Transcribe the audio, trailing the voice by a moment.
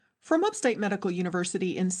From Upstate Medical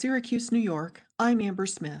University in Syracuse, New York, I'm Amber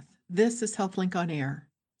Smith. This is HealthLink on Air.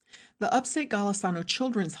 The Upstate Golisano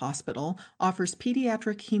Children's Hospital offers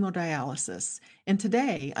pediatric hemodialysis, and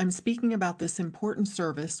today I'm speaking about this important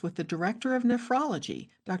service with the Director of Nephrology,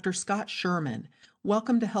 Dr. Scott Schurman.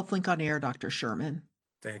 Welcome to HealthLink on Air, Dr. Schurman.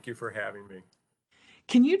 Thank you for having me.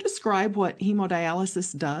 Can you describe what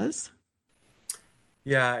hemodialysis does?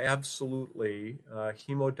 Yeah, absolutely.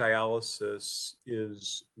 Hemodialysis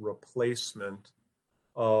is replacement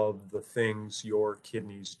of the things your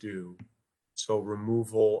kidneys do. So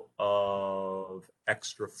removal of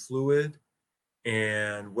extra fluid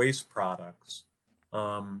and waste products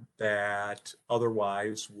that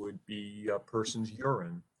otherwise would be a person's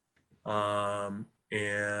urine. And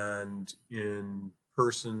in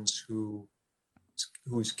persons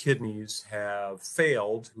whose kidneys have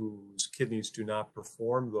failed, whose kidneys do not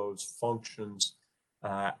perform those functions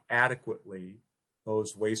adequately,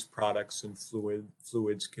 those waste products and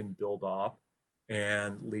fluids can build up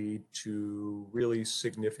and lead to really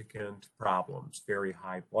significant problems, very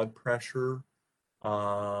high blood pressure,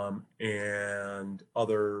 and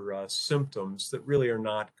other symptoms that really are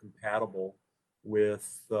not compatible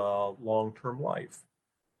with long-term life.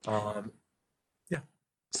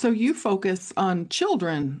 So you focus on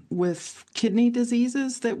children with kidney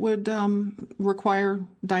diseases that would require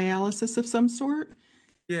dialysis of some sort?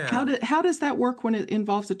 Yeah. How does that work when it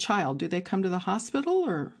involves a child? Do they come to the hospital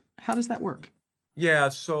or how does that work? Yeah,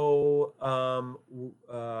 so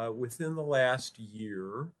within the last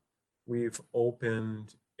year, we've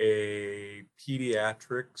opened a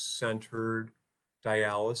pediatric-centered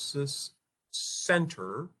dialysis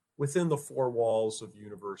center within the four walls of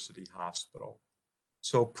University Hospital.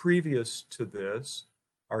 So previous to this,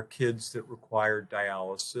 our kids that required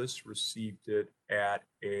dialysis received it at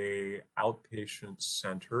a outpatient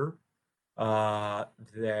center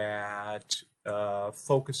that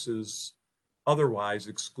focuses otherwise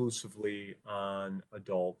exclusively on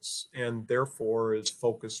adults and therefore is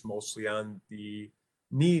focused mostly on the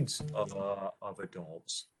needs of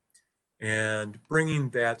adults. And bringing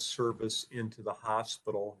that service into the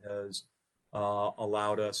hospital has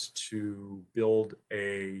allowed us to build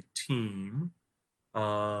a team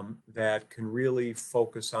that can really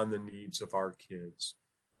focus on the needs of our kids.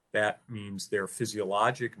 That means their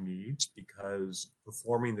physiologic needs, because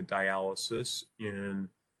performing the dialysis in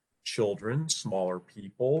children, smaller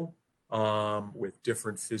people with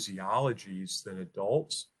different physiologies than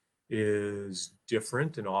adults is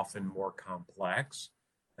different and often more complex.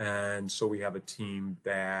 And so we have a team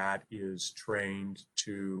that is trained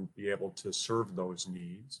to be able to serve those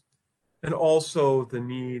needs. And also the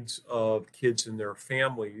needs of kids and their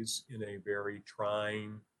families in a very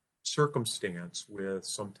trying circumstance with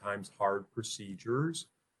sometimes hard procedures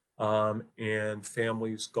and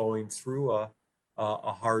families going through a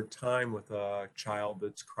hard time with a child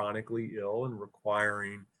that's chronically ill and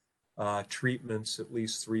requiring treatments at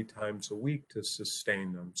least 3 times a week to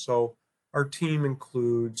sustain them. So our team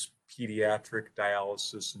includes pediatric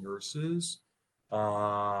dialysis nurses,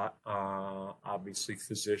 obviously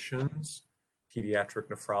physicians, pediatric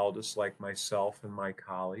nephrologists like myself and my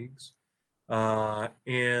colleagues,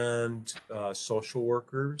 and social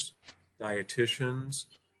workers, dietitians,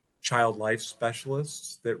 child life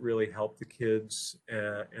specialists that really help the kids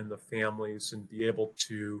and the families and be able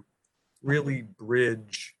to really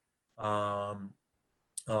bridge them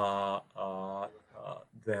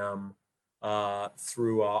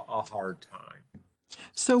through a hard time.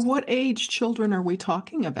 So what age children are we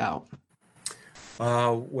talking about?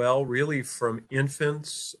 Well, really from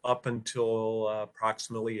infants up until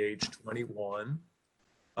approximately age 21.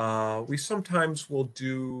 We sometimes will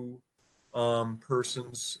do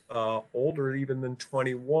persons older even than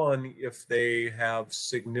 21 if they have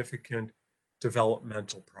significant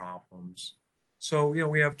developmental problems. So,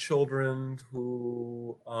 we have children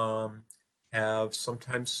who have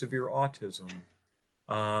sometimes severe autism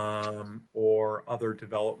or other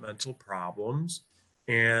developmental problems,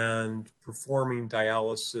 and performing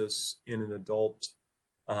dialysis in an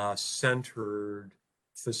adult-centered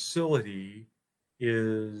facility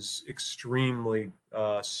is extremely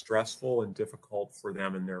stressful and difficult for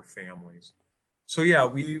them and their families. So yeah,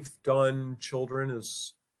 we've done children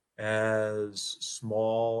as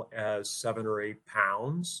small as 7 or 8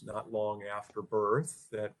 pounds, not long after birth,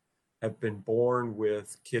 that have been born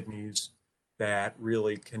with kidneys that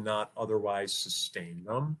really cannot otherwise sustain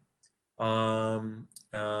them, and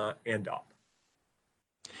up.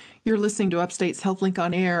 You're listening to Upstate's HealthLink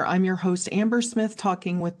on Air. I'm your host, Amber Smith,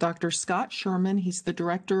 talking with Dr. Scott Schurman. He's the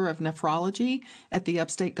director of nephrology at the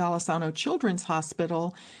Upstate Golisano Children's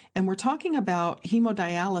Hospital, and we're talking about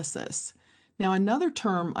hemodialysis. Now, another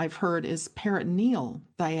term I've heard is peritoneal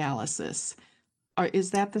dialysis.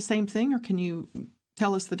 Is that the same thing, or can you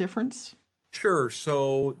tell us the difference? Sure.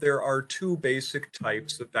 So there are two basic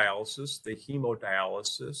types of dialysis: the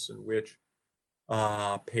hemodialysis, in which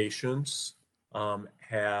patients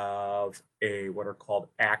have a what are called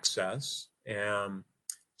access, and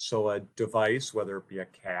so a device, whether it be a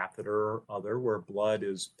catheter or other, where blood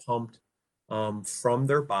is pumped from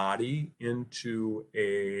their body into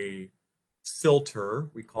a filter.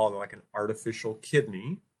 We call it like an artificial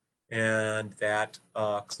kidney, and that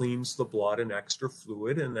cleans the blood and extra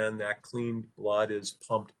fluid, and then that cleaned blood is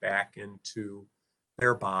pumped back into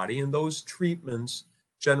their body. And those treatments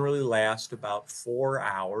generally last about 4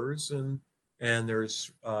 hours, and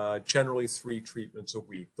there's generally 3 treatments a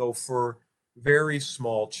week. Though for very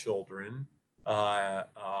small children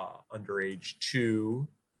under age 2,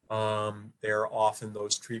 there often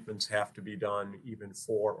those treatments have to be done even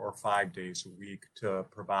 4 or 5 days a week to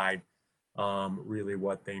provide really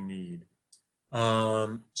what they need.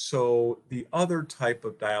 So the other type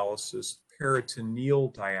of dialysis,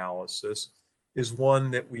 peritoneal dialysis, is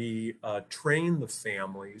one that we train the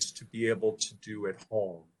families to be able to do at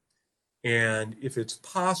home. And if it's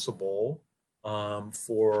possible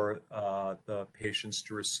for the patients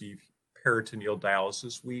to receive peritoneal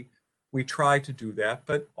dialysis, we try to do that,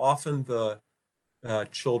 but often the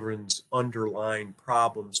children's underlying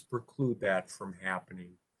problems preclude that from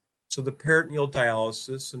happening. So the peritoneal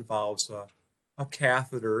dialysis involves a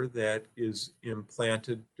catheter that is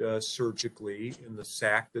implanted surgically in the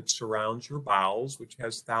sac that surrounds your bowels, which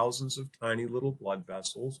has thousands of tiny little blood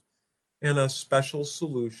vessels, and a special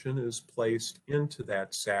solution is placed into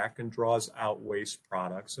that sac and draws out waste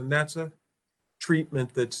products. And that's a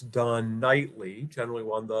treatment that's done nightly, generally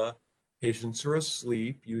when the patients are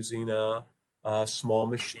asleep, using a small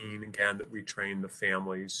machine, again, that we train the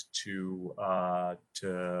families to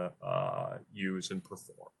use and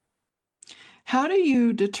perform. How do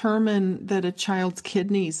you determine that a child's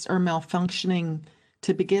kidneys are malfunctioning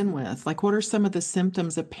to begin with? Like, what are some of the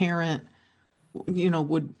symptoms a parent,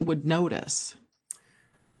 would notice?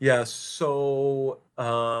 Yes, so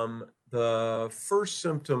the first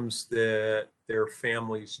symptoms that their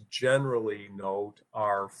families generally note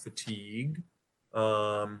are fatigue,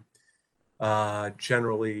 um,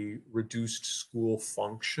 generally reduced school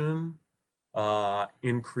function,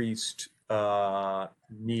 increased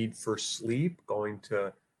need for sleep.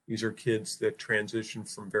 These are kids that transition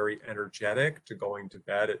from very energetic to going to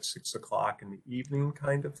bed at 6 o'clock in the evening,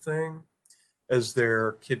 kind of thing, as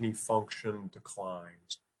their kidney function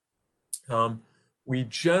declines. We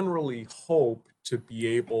generally hope to be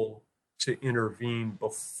able to intervene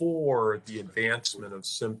before the advancement of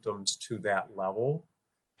symptoms to that level.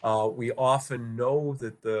 We often know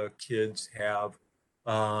that the kids have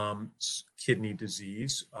kidney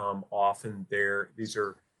disease. Often these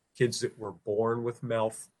are kids that were born with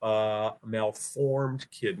malformed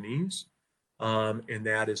kidneys, and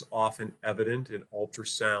that is often evident in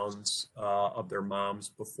ultrasounds of their moms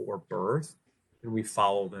before birth, and we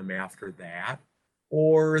follow them after that.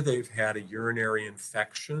 Or they've had a urinary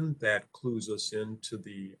infection that clues us into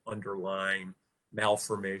the underlying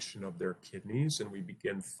malformation of their kidneys, and we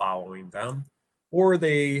begin following them. Or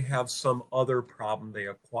they have some other problem they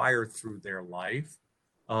acquire through their life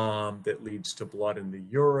that leads to blood in the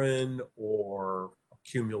urine or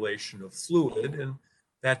accumulation of fluid, and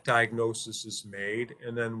that diagnosis is made,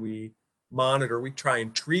 and then we try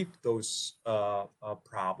and treat those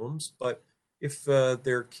problems. But if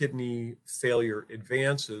their kidney failure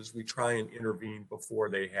advances, we try and intervene before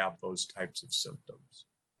they have those types of symptoms.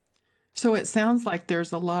 So it sounds like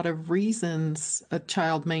there's a lot of reasons a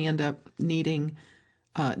child may end up needing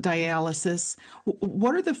dialysis.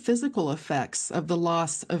 What are the physical effects of the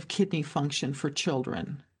loss of kidney function for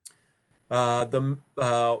children? One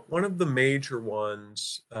of the major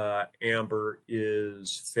ones, Amber,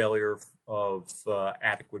 is failure of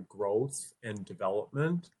adequate growth and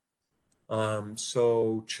development.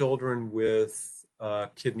 So children with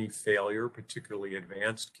kidney failure, particularly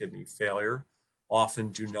advanced kidney failure, often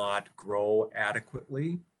do not grow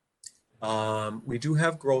adequately. We do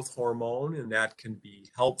have growth hormone, and that can be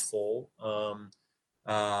helpful,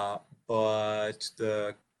 but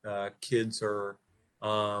the kids are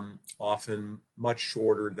often much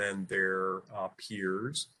shorter than their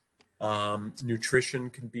peers. Nutrition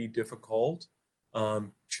can be difficult.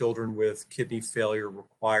 Children with kidney failure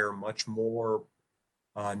require much more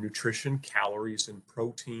nutrition, calories, and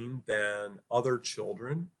protein than other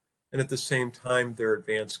children. And at the same time, their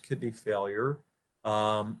advanced kidney failure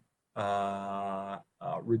um,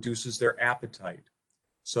 reduces their appetite.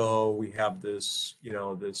 So we have this,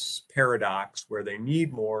 this paradox where they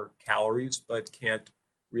need more calories, but can't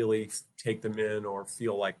really take them in or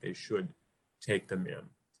feel like they should take them in.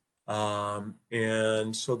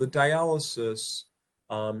 And so the dialysis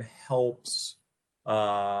helps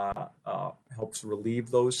helps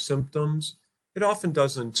relieve those symptoms. It often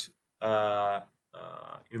doesn't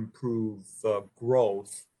improve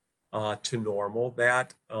growth to normal.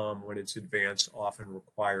 That, when it's advanced, often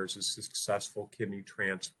requires a successful kidney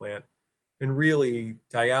transplant. And really,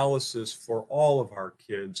 dialysis for all of our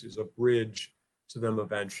kids is a bridge to them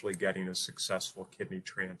eventually getting a successful kidney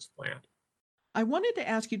transplant. I wanted to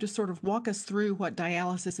ask you to sort of walk us through what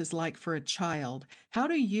dialysis is like for a child. How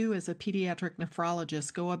do you, as a pediatric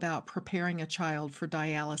nephrologist, go about preparing a child for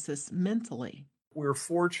dialysis mentally? We're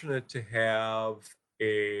fortunate to have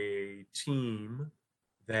a team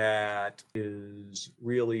that is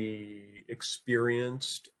really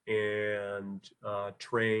experienced and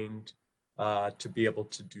trained to be able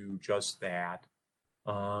to do just that.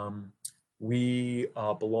 Um, we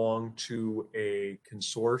belong to a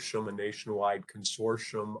consortium, a nationwide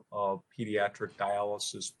consortium of pediatric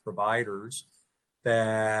dialysis providers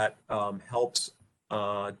that helps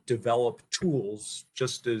develop tools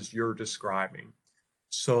just as you're describing.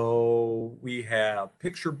 So we have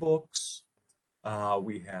picture books,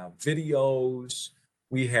 we have videos,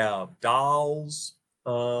 we have dolls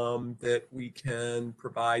that we can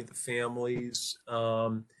provide the families,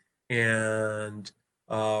 and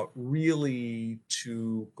really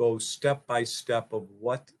to go step by step of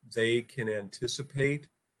what they can anticipate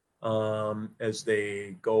as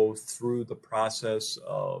they go through the process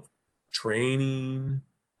of training,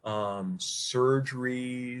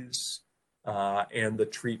 surgeries, and the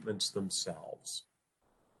treatments themselves.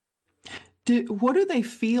 What do they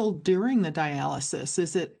feel during the dialysis?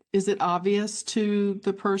 Is it obvious to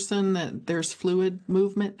the person that there's fluid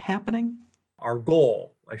movement happening? Our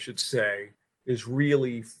goal, I should say, is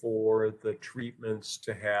really for the treatments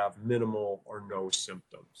to have minimal or no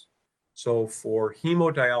symptoms. So for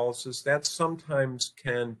hemodialysis, that sometimes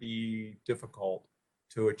can be difficult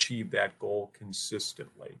to achieve that goal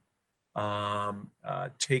consistently.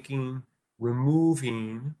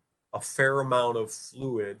 Removing a fair amount of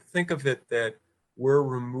fluid, think of it that we're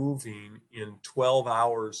removing in 12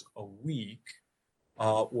 hours a week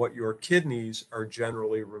what your kidneys are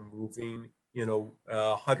generally removing in a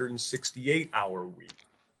 168-hour week.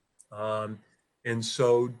 And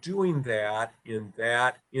so doing that in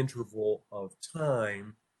that interval of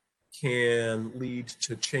time can lead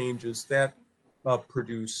to changes that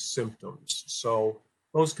produce symptoms. So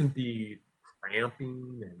those can be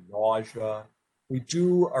cramping and nausea. We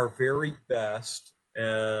do our very best,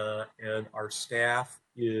 and our staff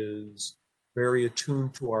is very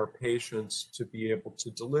attuned to our patients to be able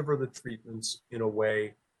to deliver the treatments in a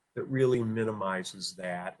way that really minimizes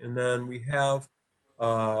that. And then we have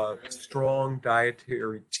a strong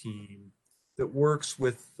dietary team that works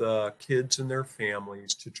with kids and their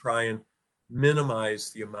families to try and minimize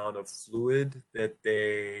the amount of fluid that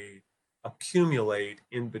they accumulate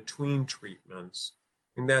in between treatments.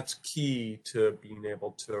 And that's key to being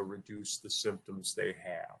able to reduce the symptoms they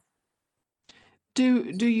have.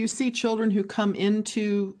 Do you see children who come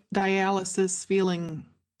into dialysis feeling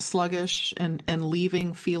sluggish and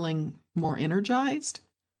leaving feeling more energized?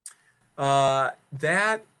 It's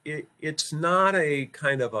not a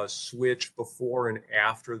kind of a switch before and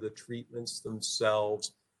after the treatments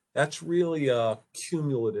themselves. That's really a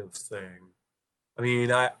cumulative thing. I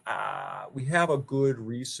mean, we have a good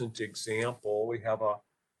recent example. We have a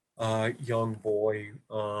young boy,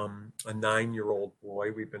 a 9-year-old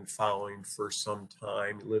boy we've been following for some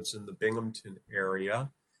time. He lives in the Binghamton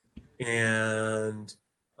area, and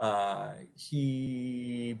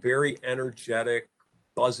he very energetic,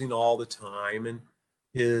 buzzing all the time, and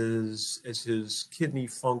as his kidney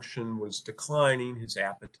function was declining, his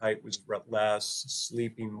appetite was less,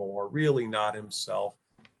 sleeping more, really not himself,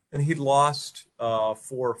 and he'd lost 4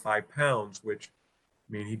 or 5 pounds, which,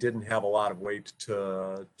 I mean, he didn't have a lot of weight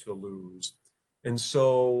to lose. And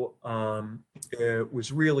so it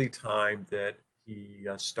was really time that he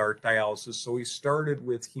start dialysis. So he started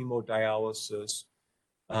with hemodialysis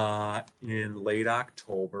in late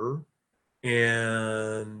October.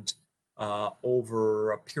 And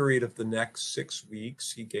over a period of the next 6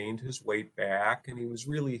 weeks, he gained his weight back, and he was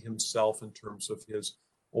really himself in terms of his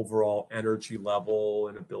overall energy level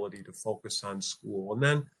and ability to focus on school. And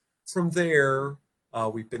then from there,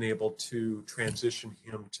 we've been able to transition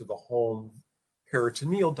him to the home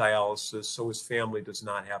peritoneal dialysis so his family does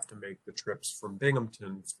not have to make the trips from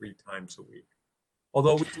Binghamton 3 times a week.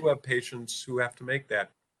 Although we do have patients who have to make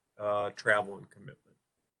that travel and commitment.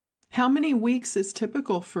 How many weeks is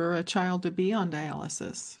typical for a child to be on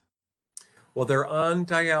dialysis? Well, they're on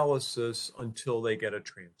dialysis until they get a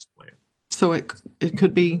transplant. So it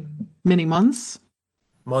could be many months?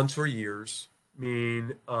 Months or years. I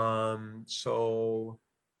mean,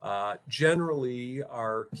 generally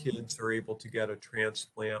our kids are able to get a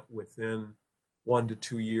transplant within 1 to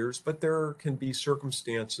 2 years, but there can be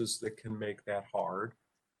circumstances that can make that hard.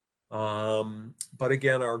 But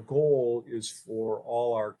again, our goal is for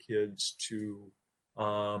all our kids to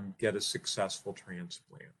get a successful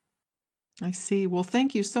transplant. I see. Well,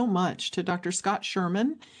 thank you so much to Dr. Scott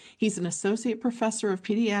Schurman. He's an associate professor of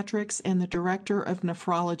pediatrics and the director of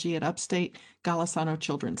nephrology at Upstate Golisano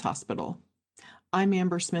Children's Hospital. I'm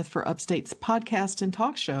Amber Smith for Upstate's podcast and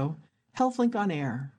talk show, HealthLink on Air.